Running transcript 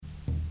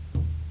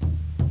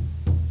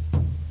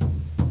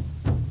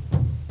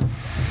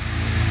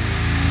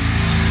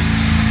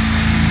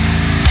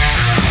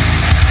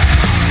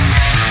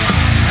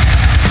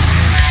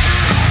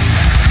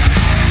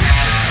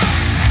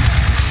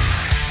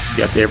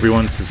Hey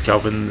everyone, this is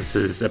Kelvin. This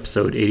is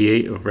episode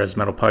 88 of Res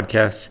Metal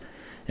Podcast.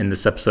 In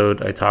this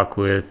episode, I talk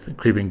with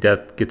Creeping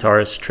Death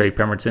guitarist Trey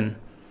Pemberton.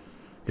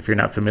 If you're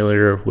not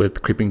familiar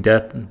with Creeping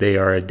Death, they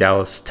are a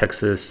Dallas,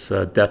 Texas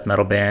death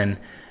metal band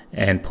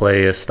and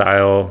play a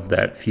style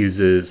that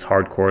fuses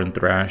hardcore and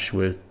thrash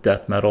with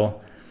death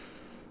metal.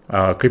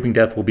 Creeping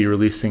Death will be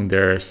releasing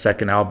their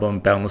second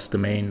album, Boundless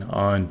Domain,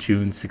 on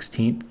June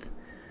 16th.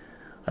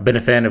 I've been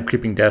a fan of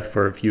Creeping Death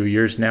for a few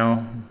years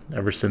now,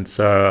 ever since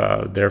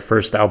their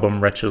first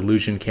album, Wretched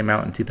Illusion, came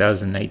out in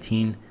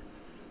 2019.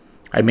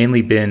 I've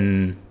mainly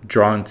been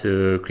drawn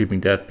to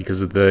Creeping Death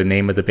because of the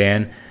name of the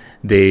band.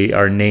 They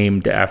are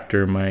named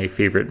after my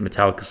favorite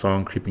Metallica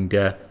song, Creeping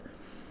Death.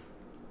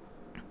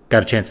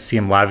 Got a chance to see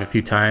them live a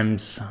few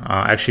times.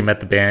 I actually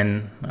met the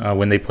band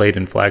when they played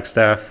in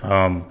Flagstaff.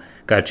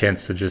 Got a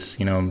chance to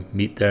just,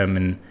 meet them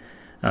and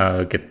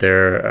get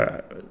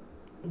their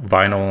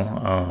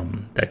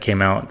vinyl that came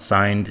out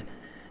signed,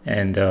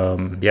 and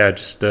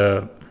just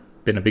been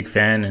a big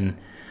fan. And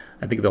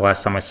I think the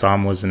last time I saw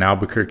them was in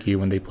Albuquerque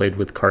when they played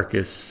with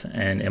Carcass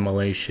and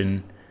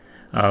Immolation,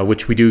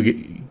 which we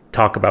do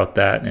talk about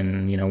that,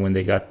 and when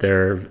they got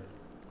their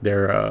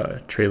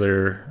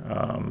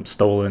trailer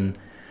stolen,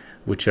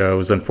 which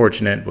was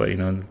unfortunate, but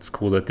it's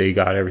cool that they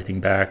got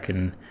everything back.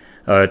 And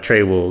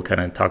Trey will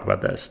kind of talk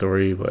about that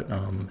story, but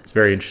it's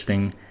very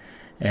interesting.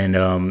 And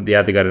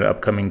they got an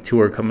upcoming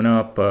tour coming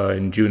up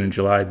in June and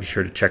July. Be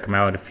sure to check them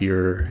out if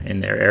you're in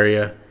their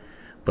area.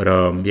 But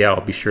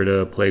I'll be sure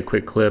to play a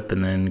quick clip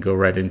and then go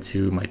right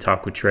into my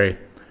talk with Trey.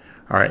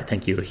 All right,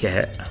 thank you.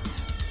 Yeah.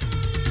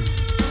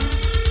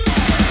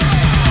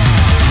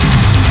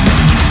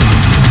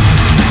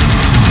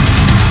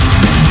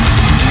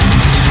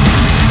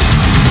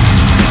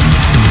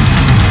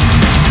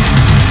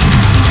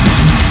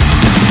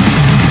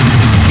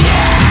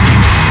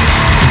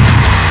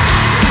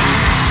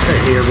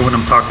 Hey everyone,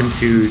 I'm talking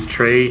to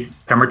Trey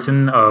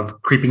Pemberton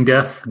of Creeping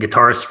Death,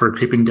 guitarist for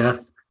Creeping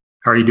Death.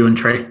 How are you doing,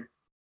 Trey?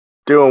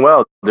 Doing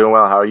well.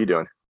 How are you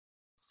doing?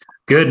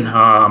 Good.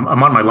 I'm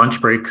on my lunch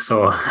break,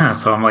 so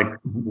I'm like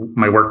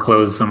my work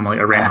clothes. I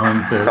ran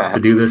home to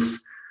do this.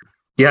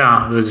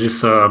 Yeah, it was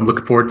just I'm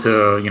looking forward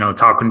to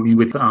talking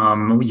with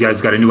you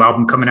guys. Got a new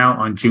album coming out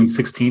on June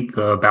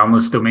 16th,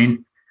 Boundless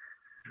Domain.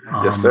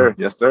 Yes,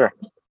 sir.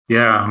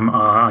 Yeah,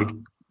 I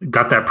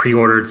got that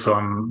pre-ordered, so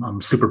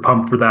I'm super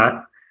pumped for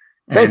that.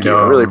 Thank you.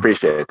 I really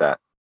appreciate that.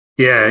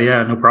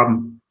 Yeah, no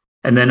problem.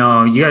 And then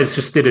you guys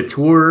just did a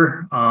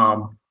tour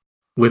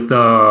with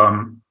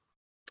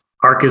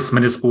Carcass,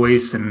 Menace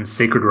Voice, and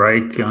Sacred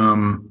Reich.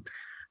 How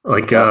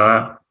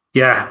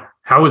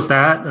was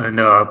that? And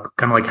kind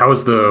of like how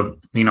was the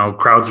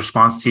crowd's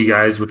response to you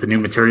guys with the new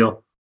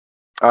material?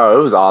 Oh,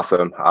 it was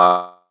awesome.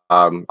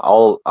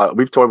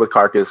 We've toured with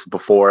Carcass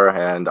before,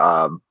 and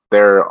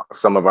they're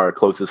some of our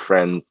closest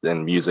friends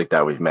in music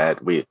that we've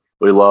met. We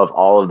love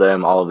all of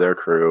them, all of their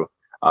crew.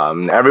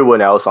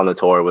 Everyone else on the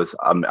tour was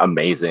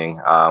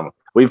amazing.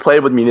 We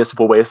played with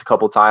Municipal Waste a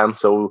couple times,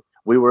 so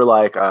we were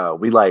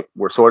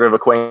we're sort of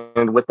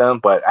acquainted with them,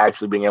 but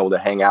actually being able to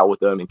hang out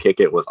with them and kick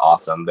it was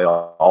awesome.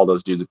 All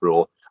those dudes are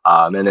cool.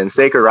 And then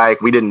Sacred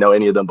Reich, we didn't know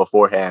any of them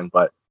beforehand,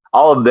 but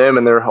all of them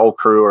and their whole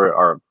crew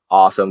are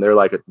awesome. They're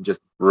like just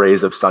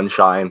rays of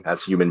sunshine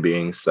as human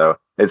beings. So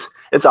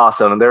it's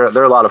awesome. And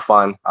they're a lot of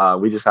fun.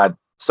 We just had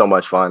so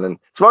much fun. And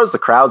as far as the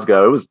crowds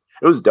go,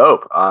 it was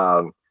dope.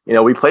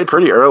 We played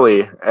pretty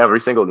early every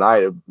single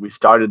night. We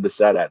started the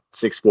set at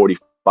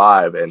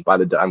 6:45, and by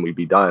the time we'd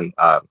be done,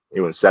 it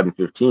was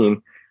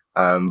 7:15.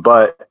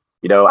 But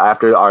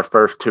after our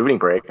first tuning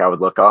break, I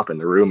would look up and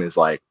the room is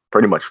like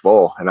pretty much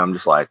full, and I'm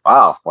just like,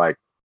 wow, like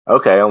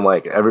okay. I'm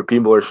like,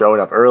 people are showing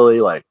up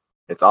early, like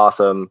it's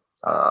awesome.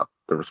 The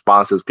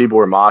responses, people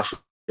were moshing.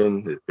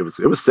 It was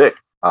sick.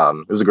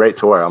 It was a great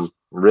tour. I'm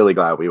really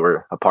glad we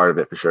were a part of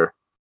it for sure.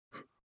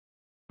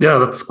 Yeah,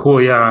 that's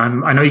cool. Yeah,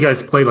 I know you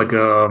guys play like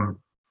a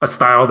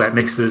style that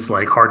mixes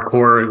like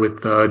hardcore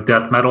with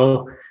death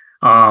metal.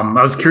 I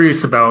was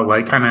curious about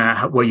like kind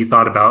of what you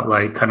thought about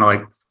like kind of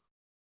like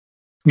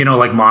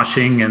like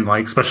moshing, and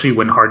like especially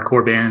when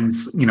hardcore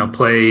bands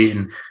play,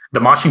 and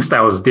the moshing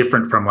style is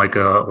different from like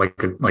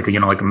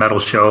a metal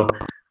show.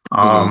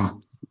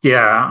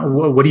 Yeah,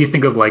 what do you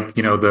think of like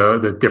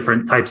the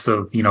different types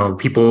of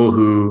people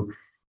who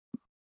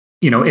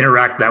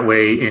interact that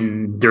way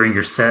during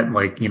your set,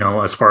 like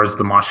as far as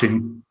the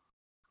moshing?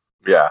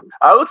 Yeah,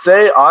 I would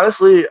say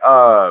honestly,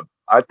 I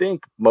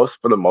think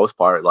for the most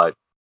part, like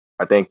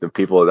I think the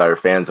people that are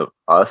fans of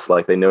us,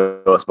 like they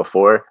know us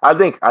before. I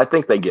think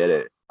they get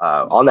it.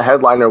 On the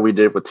headliner we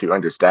did with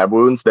 200 Stab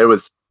Wounds, there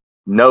was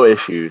no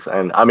issues,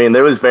 and I mean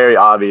there was very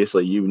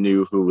obviously you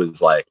knew who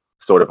was like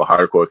sort of a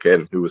hardcore kid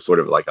and who was sort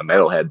of like a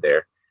metalhead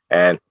there,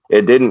 and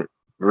it didn't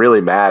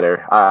really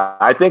matter.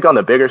 I think on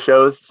the bigger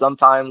shows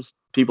sometimes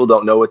people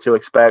don't know what to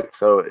expect,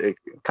 so it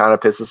kind of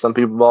pisses some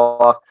people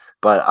off.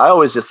 But I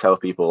always just tell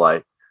people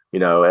like,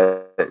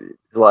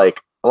 it's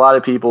like a lot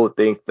of people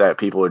think that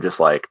people are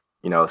just like,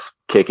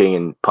 kicking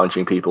and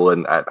punching people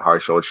at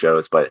hard shoulder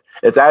shows, but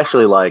it's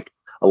actually like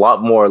a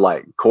lot more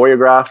like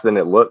choreographed than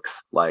it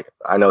looks. Like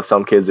I know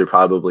some kids are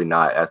probably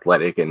not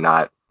athletic and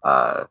not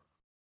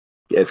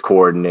as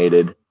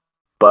coordinated,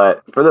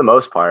 but for the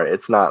most part,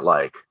 it's not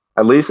like,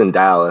 at least in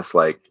Dallas,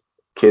 like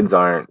kids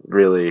aren't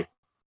really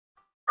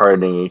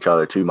hurting each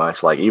other too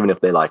much. Like even if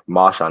they like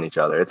mosh on each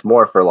other, it's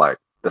more for like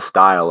the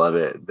style of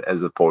it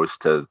as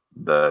opposed to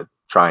the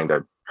trying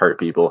to hurt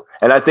people.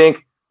 And I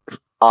think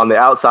on the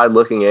outside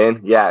looking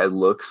in, yeah, it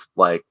looks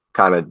like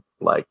kind of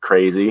like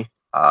crazy.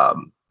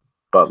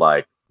 But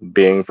like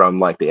being from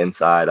like the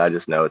inside, I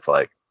just know it's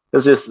like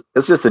it's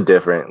just a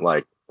different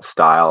like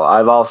style.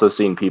 I've also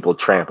seen people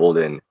trampled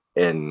in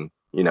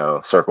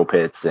circle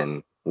pits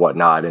and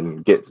whatnot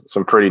and get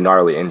some pretty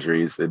gnarly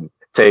injuries and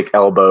take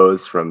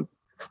elbows from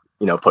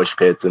push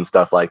pits and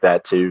stuff like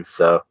that too.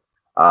 So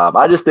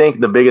I just think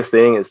the biggest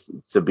thing is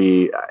to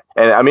be,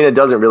 and I mean, it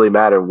doesn't really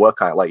matter what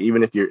kind, like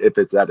even if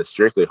it's at a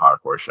strictly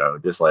hardcore show,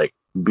 just like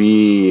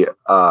be,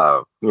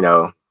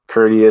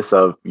 courteous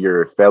of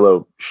your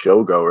fellow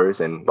showgoers.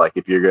 And like,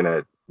 if you're going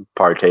to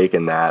partake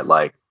in that,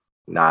 like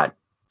not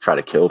try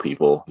to kill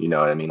people, you know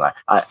what I mean? Like,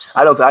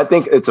 I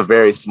think it's a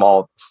very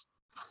small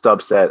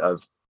subset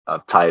of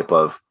type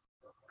of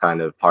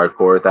kind of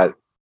hardcore that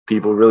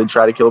people really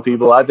try to kill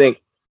people. I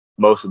think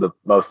most of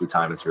the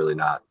time it's really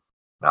not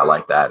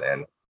like that.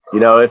 And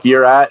if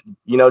you're at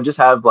just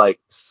have like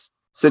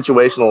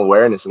situational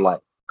awareness and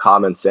like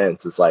common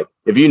sense. It's like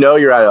if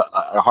you're at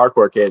a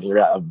hardcore kid and you're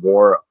at a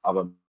more of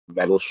a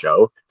metal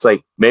show, it's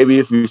like maybe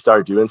if you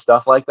start doing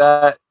stuff like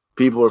that,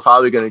 people are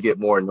probably going to get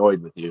more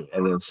annoyed with you.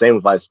 And then same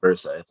with vice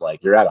versa. If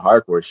like you're at a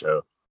hardcore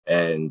show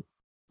and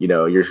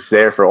you're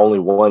there for only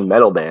one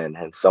metal band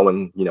and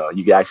someone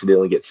you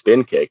accidentally get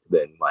spin kicked,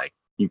 then like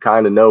you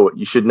kind of know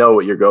you should know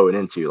what you're going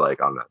into,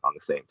 like on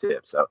the same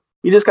tip. So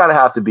you just kind of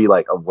have to be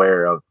like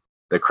aware of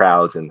the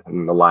crowds and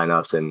the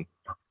lineups and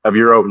of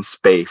your own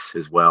space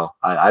as well.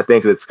 I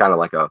think it's kind of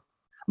like a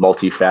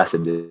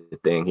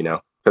multifaceted thing,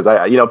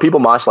 because people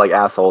mosh like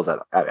assholes at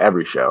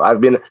every show.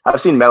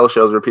 I've seen metal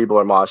shows where people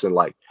are moshing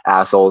like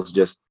assholes,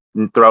 just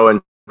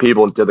throwing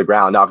people to the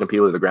ground, knocking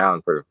people to the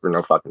ground for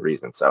no fucking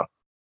reason. So,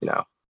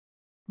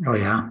 Oh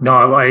yeah,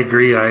 no, I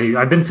agree.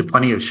 I've been to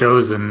plenty of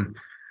shows, and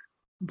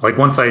like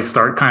once I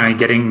start kind of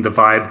getting the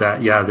vibe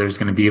that there's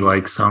going to be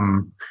like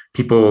some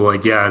people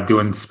like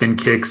doing spin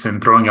kicks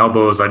and throwing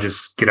elbows, I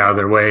just get out of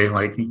their way.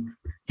 Like I'm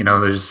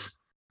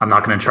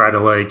not going to try to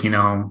like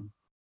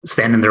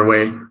stand in their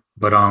way.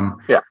 But no,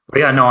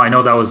 I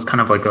know that was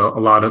kind of like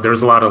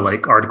there's a lot of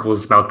like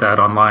articles about that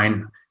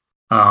online,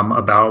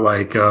 about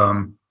like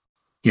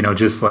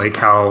just like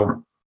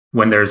how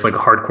when there's like a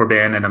hardcore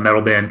band and a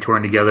metal band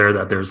touring together,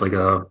 that there's like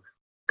a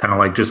kind of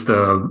like just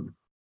a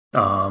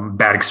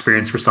bad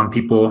experience for some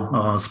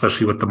people,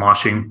 especially with the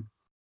moshing.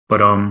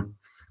 But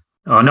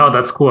no,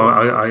 that's cool.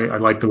 I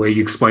like the way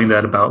you explained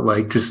that about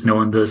like just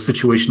knowing the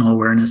situational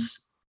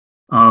awareness.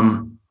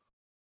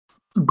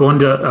 Going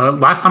to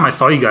last time I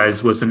saw you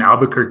guys was in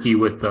Albuquerque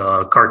with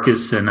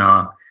Carcass and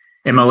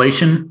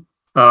Immolation.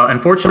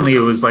 Unfortunately, it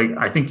was like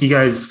I think you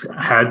guys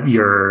had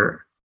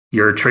your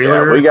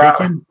trailer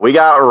taken. We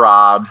got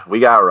robbed. We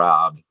got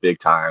robbed big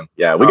time.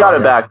 Yeah, we got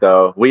it back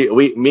though.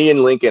 Me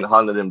and Lincoln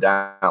hunted him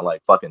down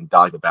like fucking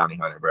Dog the Bounty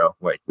Hunter, bro.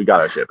 Like we got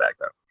our shit back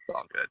though. It's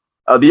all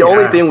good. The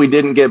only thing we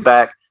didn't get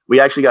back, we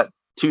actually got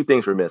two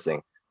things we're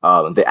missing.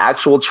 The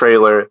actual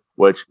trailer,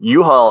 which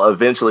U-Haul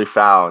eventually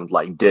found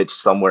like ditched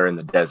somewhere in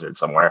the desert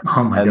somewhere.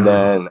 Oh my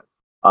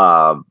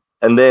God.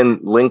 And then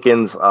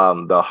Lincoln's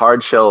the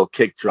hard shell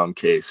kick drum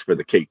case for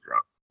the kick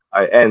drum.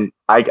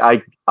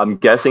 I'm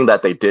guessing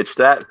that they ditched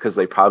that because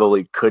they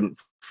probably couldn't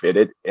fit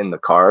it in the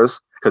cars,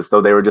 because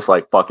so they were just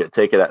like, fuck it,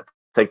 take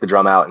the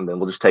drum out, and then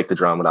we'll just take the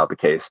drum without the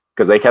case,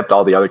 because they kept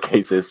all the other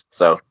cases.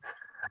 So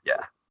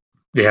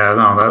yeah,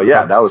 no,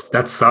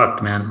 that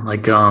sucked, man.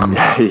 Like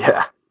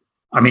yeah.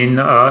 I mean,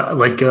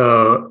 how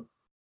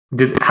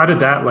did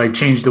that like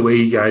change the way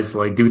you guys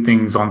like do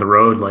things on the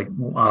road? Like,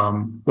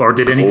 or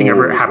did anything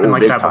ever happen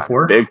like that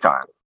before? Big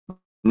time.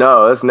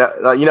 No, it's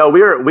not. We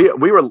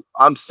were.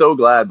 I'm so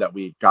glad that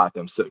we got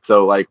them.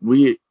 So like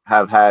we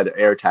have had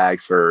air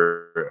tags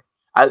for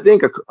I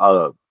think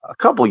a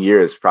couple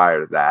years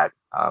prior to that.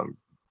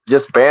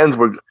 Just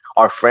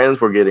our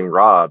friends were getting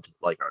robbed,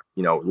 like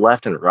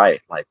left and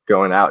right, like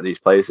going out these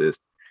places,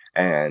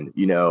 and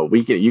you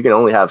can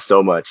only have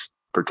so much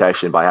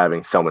protection by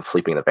having someone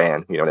sleeping in the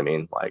van. You know what I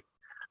mean? Like,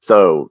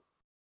 so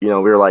we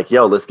were like,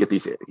 yo, let's get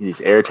these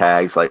air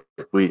tags. Like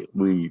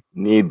we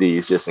need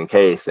these just in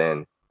case.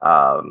 And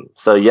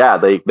so yeah,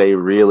 they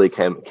really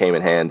came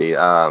in handy.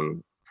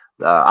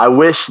 I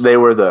wish they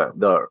were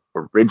the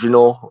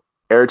original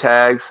air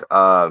tags,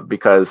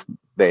 because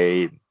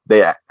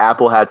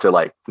Apple had to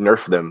like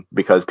nerf them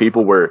because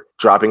people were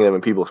dropping them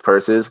in people's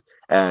purses,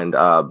 and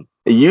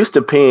it used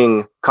to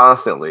ping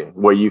constantly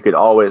where you could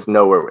always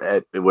know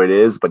where it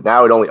is, but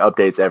now it only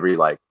updates every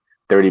like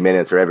 30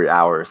 minutes or every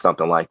hour or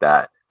something like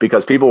that,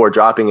 because people were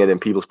dropping it in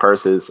people's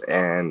purses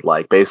and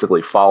like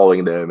basically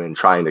following them and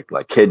trying to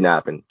like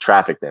kidnap and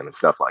traffic them and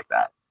stuff like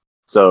that.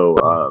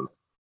 So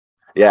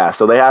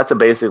so they had to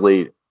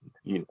basically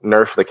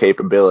nerf the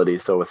capability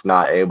so it's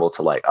not able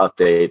to like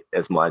update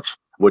as much,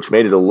 which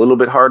made it a little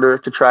bit harder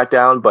to track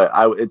down. But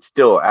it's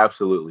still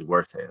absolutely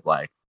worth it.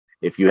 Like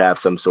if you have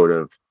some sort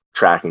of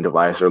tracking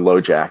device or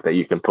LoJack that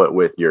you can put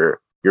with your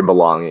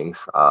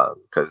belongings,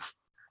 because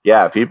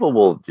yeah, people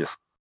will just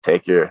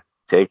take your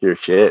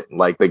shit.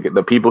 Like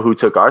the people who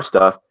took our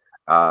stuff.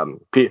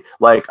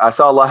 Like I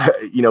saw a lot,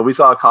 we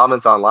saw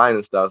comments online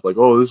and stuff like,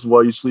 oh, this is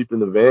why you sleep in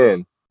the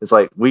van. It's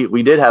like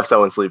we did have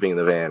someone sleeping in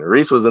the van.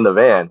 Reese was in the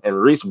van,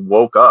 and Reese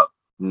woke up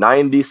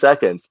 90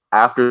 seconds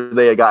after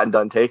they had gotten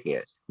done taking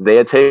it. They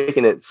had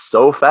taken it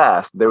so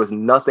fast, there was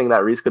nothing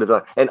that Reese could have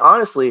done. And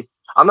honestly,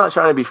 I'm not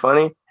trying to be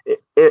funny.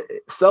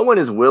 Someone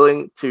is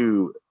willing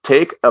to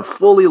take a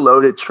fully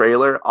loaded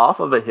trailer off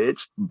of a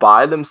hitch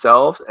by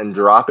themselves and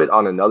drop it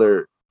on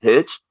another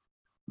hitch.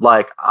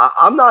 Like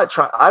I'm not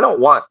trying. I don't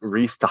want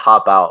Reese to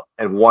hop out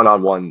and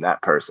one-on-one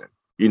that person.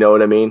 You know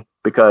what I mean?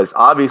 Because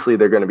obviously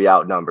they're going to be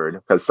outnumbered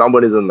because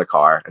someone is in the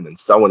car and then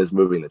someone is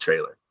moving the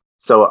trailer.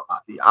 So,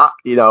 I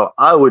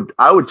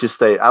would just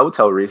say, I would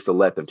tell Reese to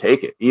let them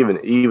take it,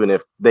 even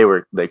if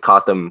they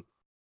caught them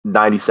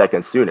 90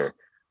 seconds sooner.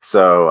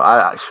 So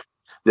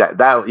so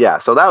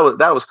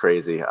that was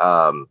crazy.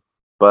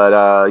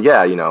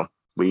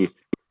 We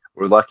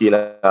were lucky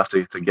enough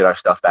to get our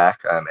stuff back.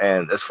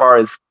 And as far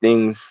as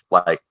things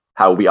like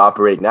how we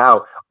operate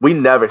now, we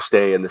never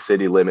stay in the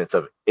city limits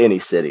of any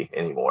city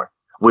anymore.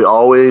 We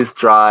always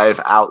drive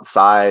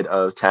outside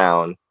of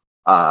town,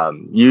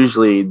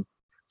 usually,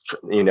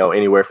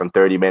 anywhere from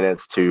 30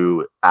 minutes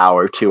to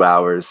hour, 2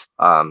 hours.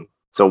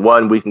 So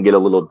one, we can get a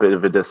little bit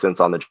of a distance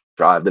on the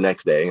drive the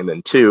next day. And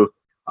then two,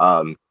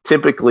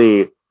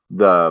 typically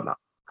the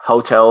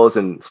hotels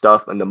and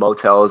stuff and the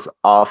motels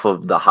off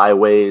of the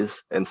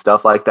highways and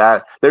stuff like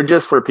that, they're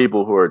just for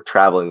people who are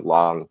traveling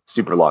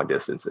super long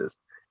distances.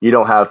 You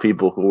don't have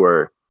people who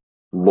are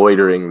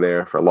loitering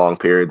there for long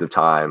periods of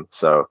time.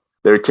 So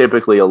they're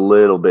typically a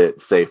little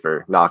bit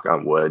safer, knock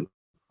on wood,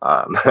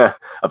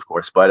 of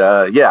course.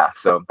 But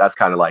so that's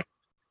kind of like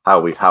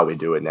how we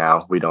do it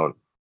now. We don't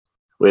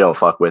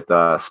fuck with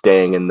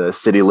staying in the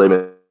city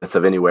limits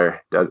of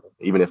anywhere,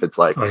 even if it's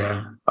like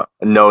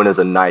known as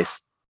a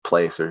nice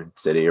place or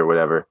city or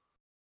whatever.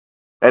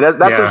 And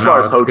that's as far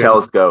as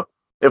hotels go.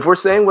 If we're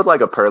staying with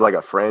like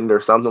a friend or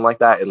something like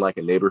that in like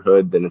a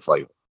neighborhood, then it's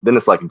like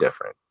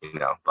different,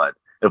 But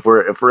if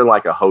we're in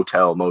like a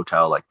hotel,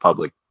 motel, like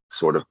public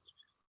sort of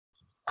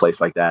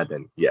place like that,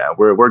 then yeah,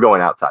 we're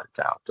going outside of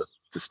town just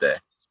to stay.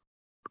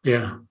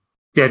 Yeah.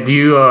 Do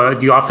you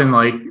often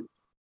like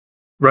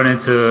run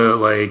into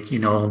like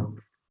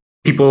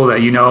people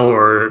that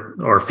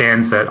or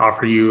fans that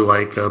offer you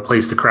like a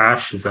place to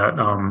crash? Is that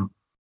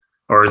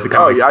or is it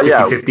kind of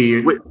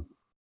 50-50?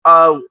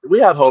 We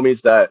have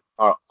homies that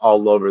are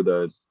all over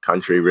the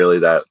country, really,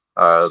 that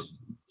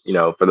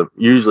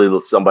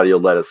usually somebody will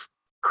let us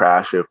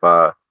crash if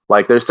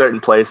like there's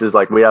certain places,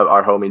 like we have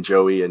our homie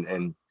Joey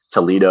and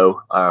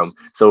Toledo.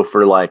 So if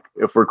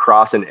we're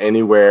crossing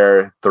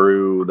anywhere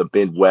through the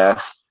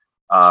Midwest,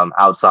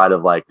 outside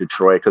of like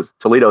Detroit, because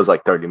Toledo is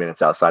like 30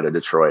 minutes outside of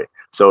Detroit.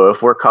 So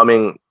if we're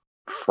coming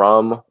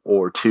from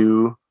or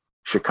to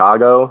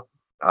Chicago,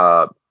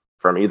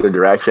 from either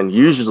direction,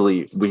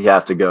 usually we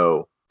have to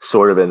go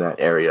sort of in that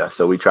area.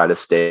 So we try to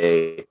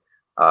stay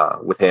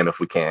with him if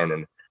we can.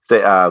 And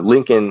say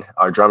Lincoln,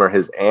 our drummer,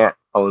 his aunt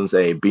owns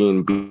a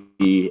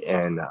B&B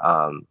in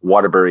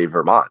Waterbury,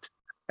 Vermont.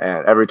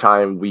 And every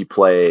time we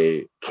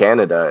play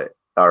Canada,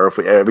 or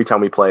every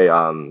time we play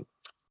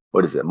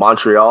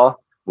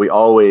Montreal, we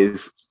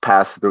always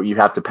pass through. You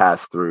have to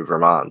pass through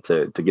Vermont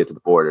to get to the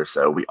border.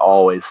 So we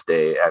always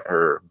stay at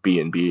her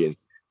B&B and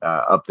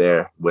up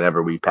there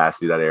whenever we pass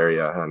through that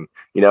area. And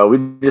we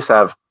just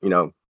have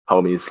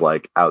homies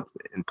like out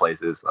in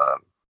places.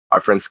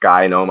 Our friend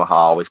Sky in Omaha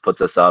always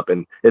puts us up,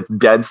 and it's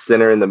dead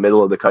center in the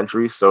middle of the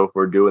country. So if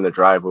we're doing the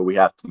drive where we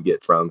have to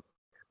get from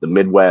the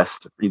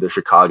Midwest, either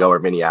Chicago or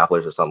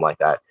Minneapolis or something like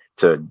that,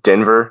 to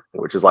Denver,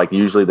 which is like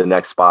usually the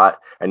next spot,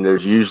 and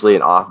there's usually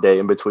an off day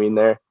in between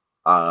there.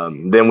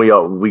 Then we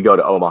go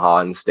to Omaha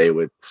and stay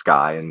with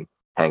Sky and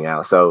hang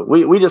out. So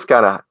we just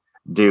kind of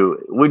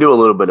do a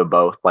little bit of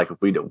both. Like if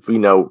we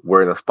know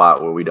we're in a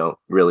spot where we don't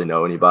really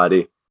know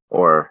anybody,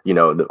 or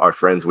our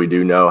friends we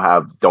do know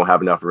don't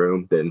have enough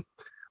room, then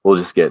we'll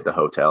just get the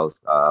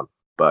hotels.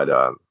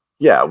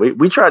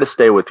 We try to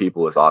stay with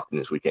people as often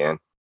as we can.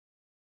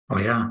 Oh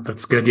yeah,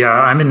 that's good. Yeah,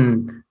 I'm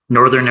in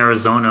northern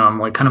Arizona. I'm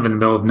like kind of in the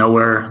middle of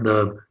nowhere.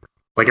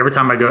 Every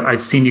time I go,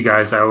 I've seen you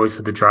guys, I always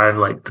had to drive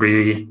like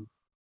 3,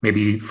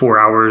 maybe 4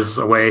 hours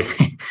away.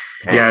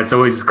 Yeah, it's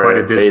always quite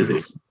a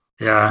distance.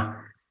 Yeah.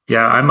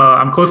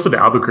 I'm close to the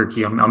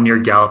Albuquerque. I'm near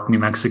Gallup, New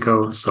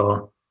Mexico.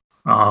 So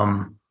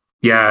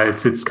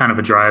it's kind of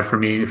a drive for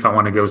me if I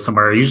want to go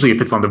somewhere. Usually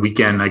if it's on the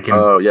weekend, I can.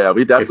 Oh yeah,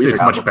 we definitely.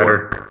 It's much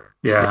better.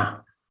 Yeah.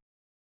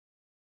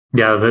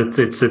 Yeah,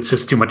 it's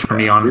just too much for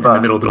me in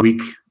the middle of the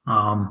week.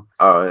 It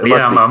must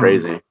be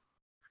crazy.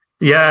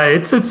 Yeah,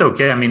 it's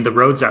okay. I mean, the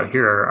roads out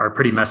here are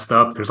pretty messed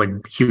up. There's like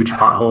huge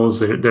potholes.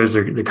 They're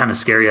kind of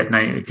scary at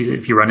night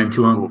if you run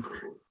into them.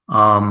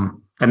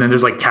 And then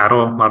there's like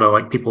cattle, a lot of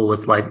like people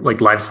with like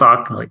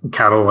livestock, like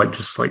cattle, like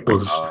just like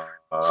those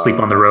sleep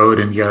on the road,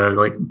 and you gotta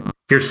like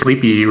if you're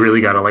sleepy, you really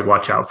gotta like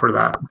watch out for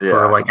that for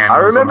Yeah, like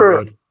animals on the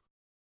road.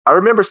 I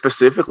remember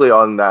specifically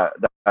on that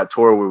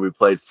tour where we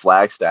played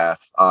Flagstaff.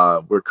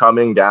 We're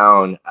coming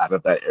down out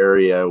of that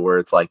area where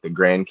it's like the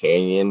Grand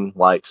Canyon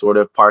like sort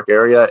of park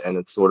area, and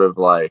it's sort of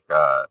like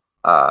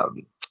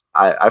um,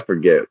 I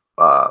forget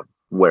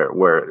where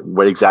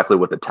what exactly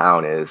what the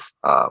town is.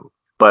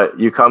 But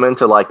you come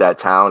into like that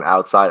town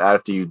outside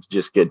after you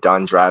just get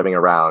done driving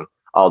around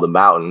all the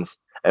mountains,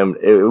 and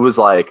it was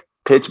like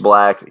pitch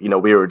black. You know,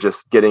 we were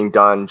just getting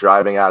done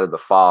driving out of the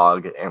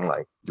fog and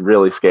like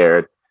really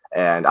scared.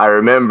 And I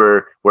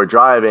remember we're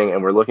driving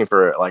and we're looking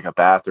for like a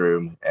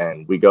bathroom,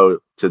 and we go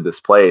to this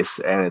place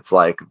and it's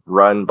like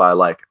run by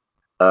like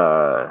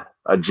a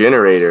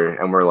generator,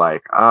 and we're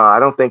like, I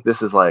don't think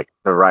this is like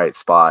the right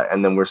spot.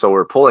 And then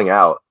we're pulling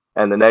out,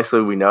 and the next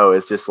thing we know,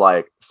 it's just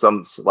like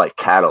some like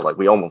cattle, like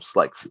we almost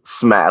like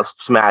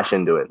smash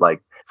into it.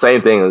 Like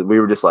same thing. We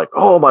were just like,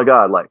 oh my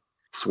God, like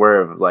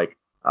swerve, like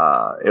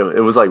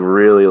it was like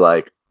really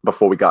like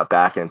before we got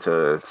back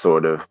into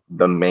sort of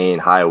the main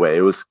highway,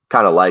 it was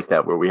kind of like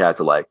that where we had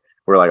to like,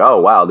 we're like, oh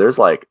wow, there's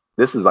like,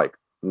 this is like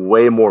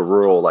way more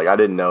rural. Like I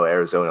didn't know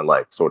Arizona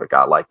like sort of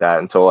got like that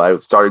until I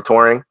started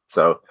touring.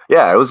 So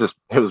yeah, it was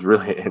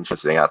really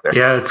interesting out there.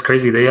 Yeah, it's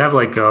crazy. They have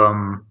like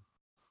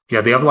yeah,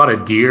 they have a lot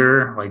of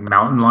deer, like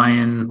mountain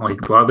lion, like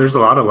there's a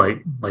lot of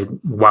like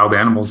wild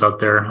animals out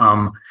there.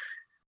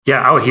 Yeah,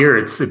 out here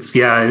it's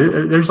yeah,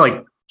 there's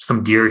like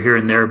some deer here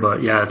and there,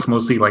 but yeah, it's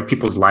mostly like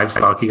people's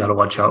livestock you got to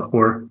watch out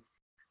for.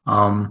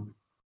 Um,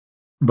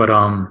 but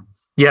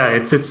yeah,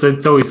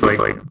 it's always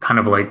like kind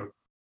of like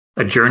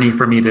a journey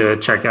for me to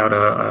check out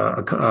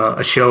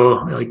a show,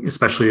 like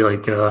especially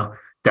like a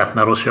death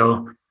metal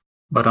show.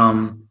 But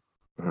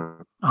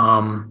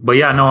but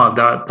yeah, no,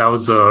 that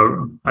was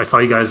I saw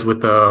you guys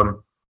with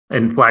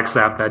in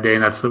Flagstaff that day,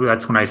 and that's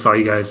when I saw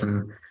you guys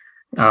and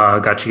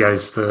got you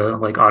guys to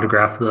like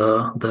autograph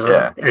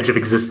the Edge of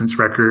Existence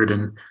record.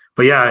 And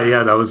but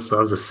yeah, that was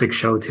a sick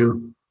show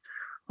too.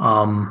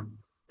 And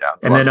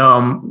then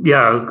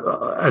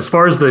as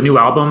far as the new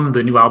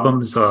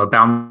album's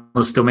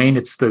Boundless Domain.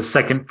 It's the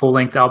second full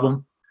length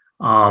album.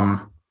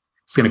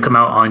 It's going to come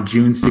out on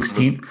June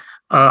 16th.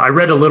 I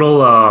read a little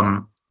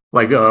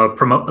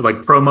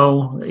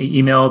promo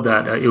email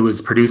that it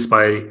was produced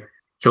by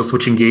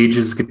Killswitch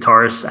Engage's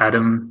guitarist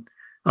Adam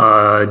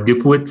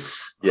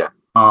Dukowitz.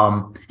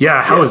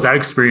 How was that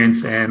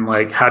experience, and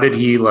like how did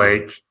he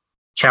like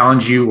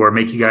challenge you or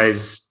make you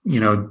guys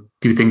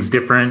do things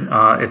different,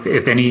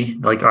 if any?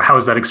 Like how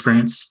was that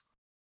experience?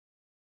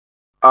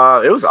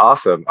 It was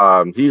awesome.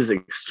 He's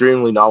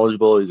extremely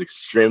knowledgeable. He's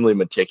extremely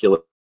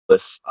meticulous.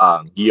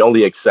 He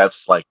only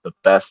accepts like the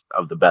best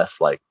of the best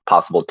like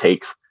possible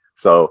takes.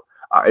 So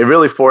it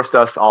really forced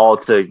us all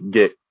to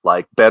get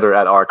like better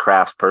at our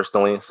crafts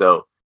personally.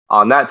 So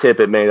on that tip,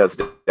 it made us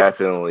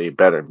definitely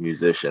better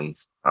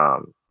musicians.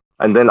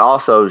 And then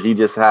also he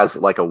just has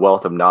like a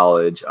wealth of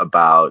knowledge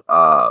about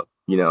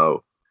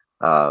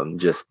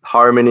just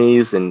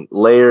harmonies and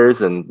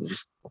layers and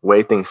just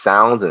way things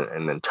sounds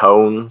and then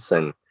tones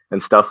and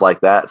stuff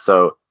like that.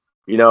 So,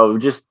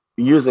 just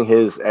using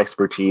his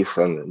expertise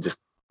and just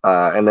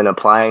and then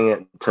applying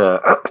it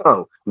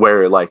to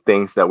where like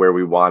things that where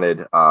we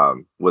wanted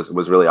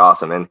was really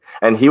awesome.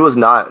 And he was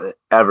not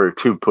ever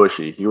too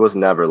pushy. He was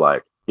never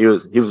like he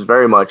was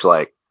very much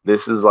like,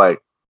 this is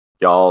like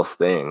y'all's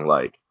thing.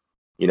 Like,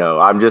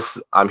 I'm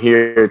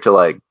here to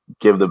like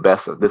give the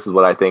best. This is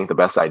what I think the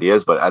best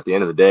ideas. But at the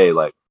end of the day,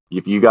 like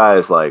if you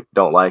guys like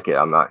don't like it,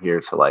 I'm not here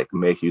to like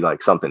make you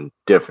like something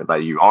different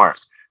that you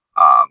aren't.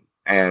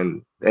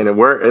 And it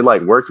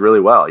worked really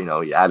well.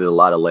 He added a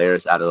lot of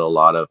layers, added a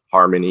lot of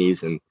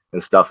harmonies and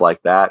stuff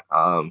like that.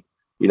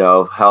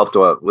 Helped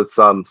with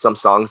some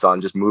songs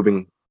on just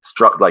moving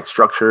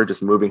structure,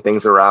 just moving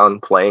things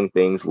around, playing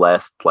things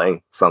less,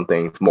 playing some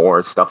things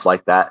more, stuff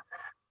like that.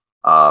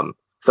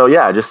 So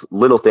yeah, just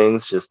little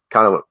things, just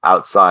kind of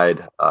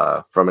outside,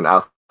 from an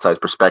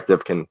outside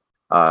perspective can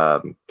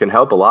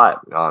help a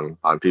lot on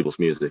people's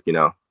music,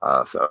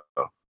 so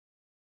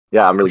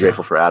yeah, I'm really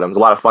grateful for Adam. It's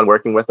a lot of fun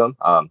working with him.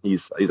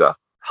 He's a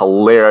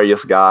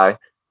hilarious guy.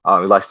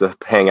 He likes to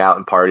hang out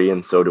and party,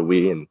 and so do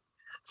we. And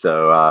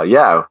so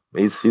yeah,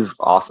 he's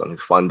awesome. He's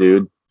a fun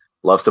dude.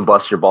 Loves to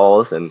bust your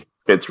balls and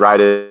fits right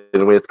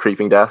in with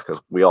Creeping Death because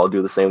we all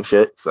do the same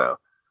shit. So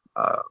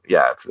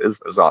yeah, it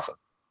was awesome.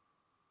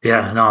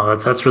 Yeah, no,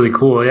 that's really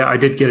cool. Yeah, I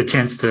did get a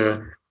chance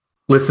to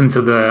listen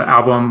to the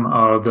album,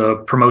 the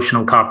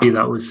promotional copy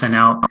that was sent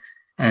out,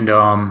 and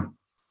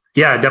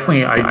yeah,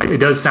 definitely. It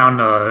does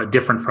sound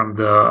different from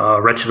the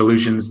Wretched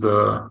Illusions.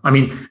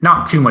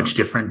 Not too much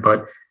different,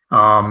 but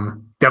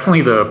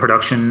definitely the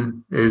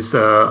production is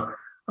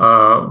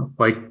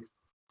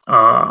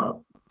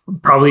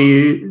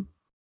probably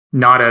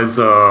not as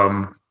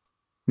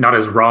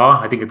raw.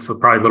 I think it's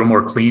probably a little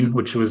more clean,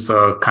 which was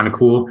kind of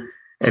cool.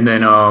 And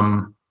then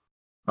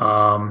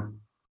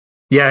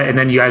yeah, and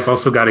then you guys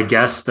also got a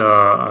guest,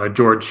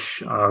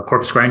 George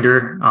Corpse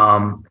Grinder.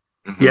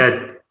 Mhm.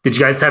 Yeah. Did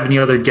you guys have any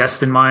other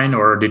guests in mind,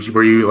 or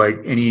were you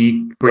like were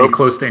you Nope.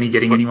 close to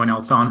getting anyone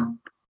else on?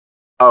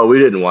 Oh, we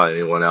didn't want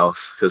anyone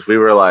else because we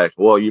were like,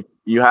 well,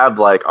 you have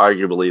like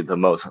arguably the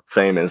most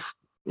famous,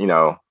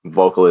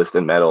 vocalist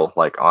in metal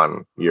like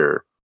on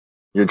your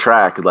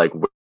track. Like,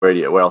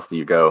 where else do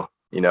you go?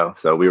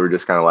 So we were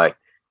just kind of like,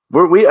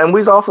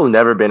 we've also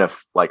never been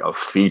like a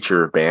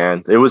feature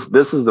band.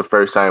 This is the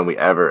first time we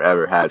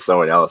ever had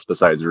someone else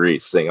besides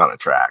Reese sing on a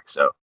track.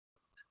 So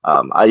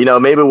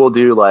maybe we'll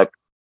do like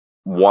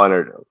one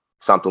or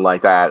something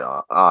like that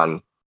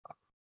on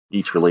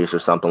each release or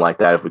something like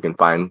that if we can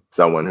find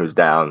someone who's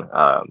down.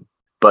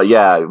 But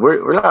yeah,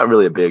 we're not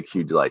really a big,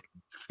 huge like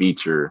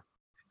feature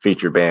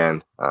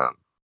band.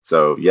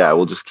 So yeah,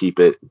 we'll just keep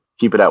it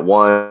at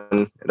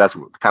one. That's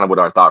kind of what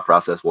our thought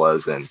process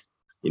was, and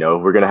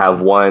if we're gonna have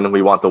one,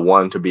 we want the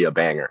one to be a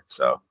banger.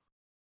 So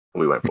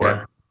we went for it.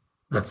 Yeah,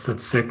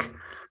 that's sick.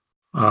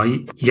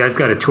 You guys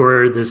got a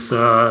tour this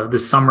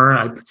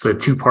summer. It's a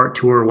 2-part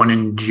tour, one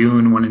in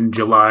June, one in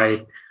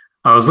July.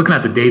 I was looking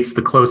at the dates.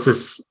 The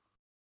closest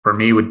for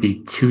me would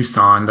be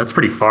Tucson. That's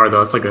pretty far though.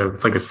 It's like a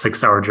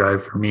 6-hour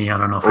drive for me. I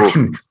don't know if I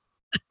can.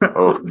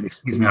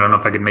 Excuse me. I don't know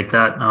if I could make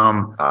that.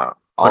 But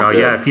All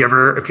yeah, good. if you're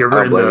I ever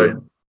don't in blame the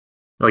you.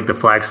 like the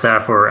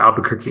Flagstaff or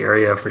Albuquerque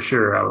area, for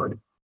sure, I would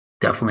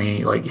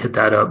definitely like hit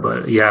that up.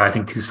 But yeah, I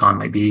think Tucson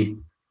might be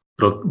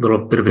little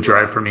bit of a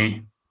drive for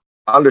me.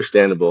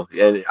 Understandable,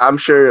 and I'm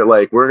sure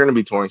like we're gonna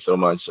be touring so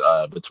much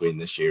between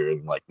this year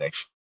and like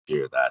next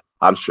year that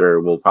I'm sure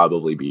we'll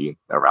probably be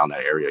around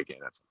that area again.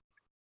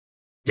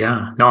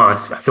 Yeah, no, I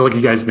feel like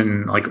you guys have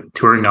been like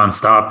touring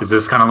nonstop. Is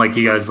this kind of like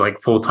you guys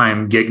like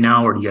full-time gig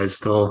now, or do you guys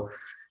still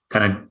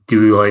kind of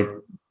do like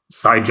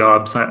side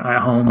jobs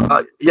at home?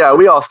 Yeah,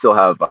 we all still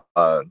have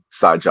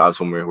side jobs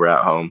when we're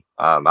at home.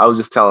 I was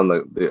just telling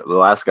the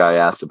last guy I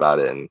asked about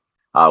it, and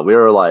we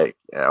were like,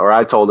 or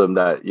I told him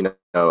that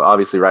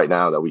obviously right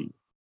now that we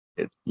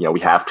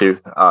have to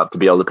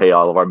be able to pay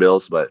all of our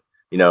bills, but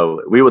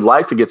we would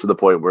like to get to the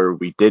point where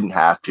we didn't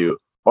have to.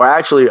 Or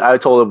actually, I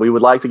told him we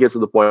would like to get to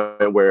the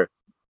point where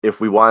if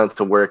we wanted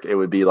to work, it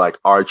would be like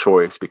our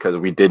choice because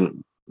we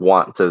didn't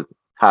want to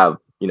have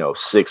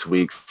 6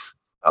 weeks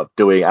of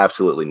doing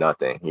absolutely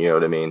nothing. You know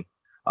what I mean?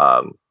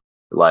 Um,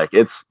 like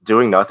it's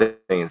doing nothing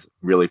is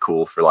really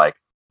cool for like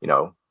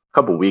a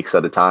couple weeks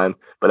at a time,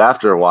 but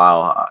after a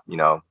while,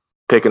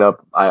 picking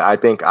up. I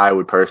think I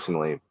would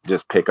personally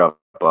just pick up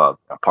a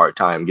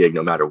part-time gig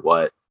no matter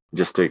what,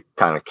 just to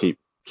kind of keep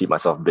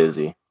myself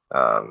busy.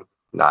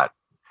 Not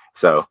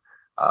so.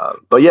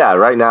 But yeah,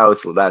 right now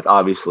that's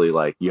obviously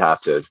like you have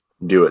to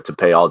do it to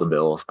pay all the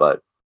bills.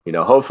 But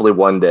hopefully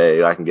one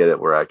day I can get it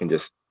where I can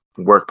just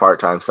work part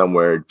time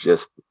somewhere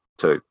just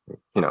to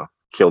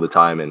kill the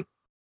time and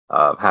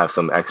have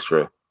some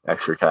extra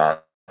cash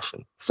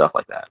and stuff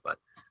like that. But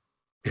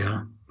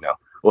Yeah.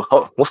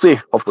 we'll see.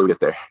 Hopefully we get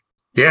there.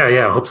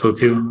 Yeah, I hope so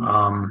too.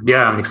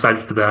 Yeah, I'm excited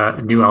for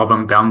that new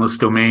album, Boundless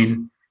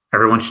Domain.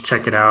 Everyone should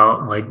check it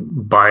out. Like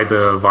buy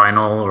the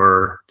vinyl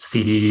or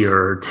CD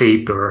or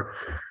tape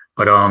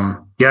but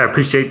yeah, I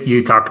appreciate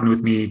you talking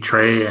with me,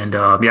 Trey. And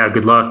yeah,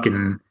 good luck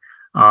and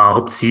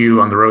hope to see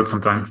you on the road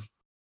sometime.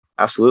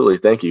 Absolutely.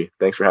 Thank you.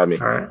 Thanks for having me.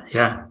 All right.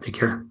 Yeah, take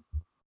care.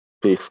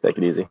 Peace. Take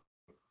it easy.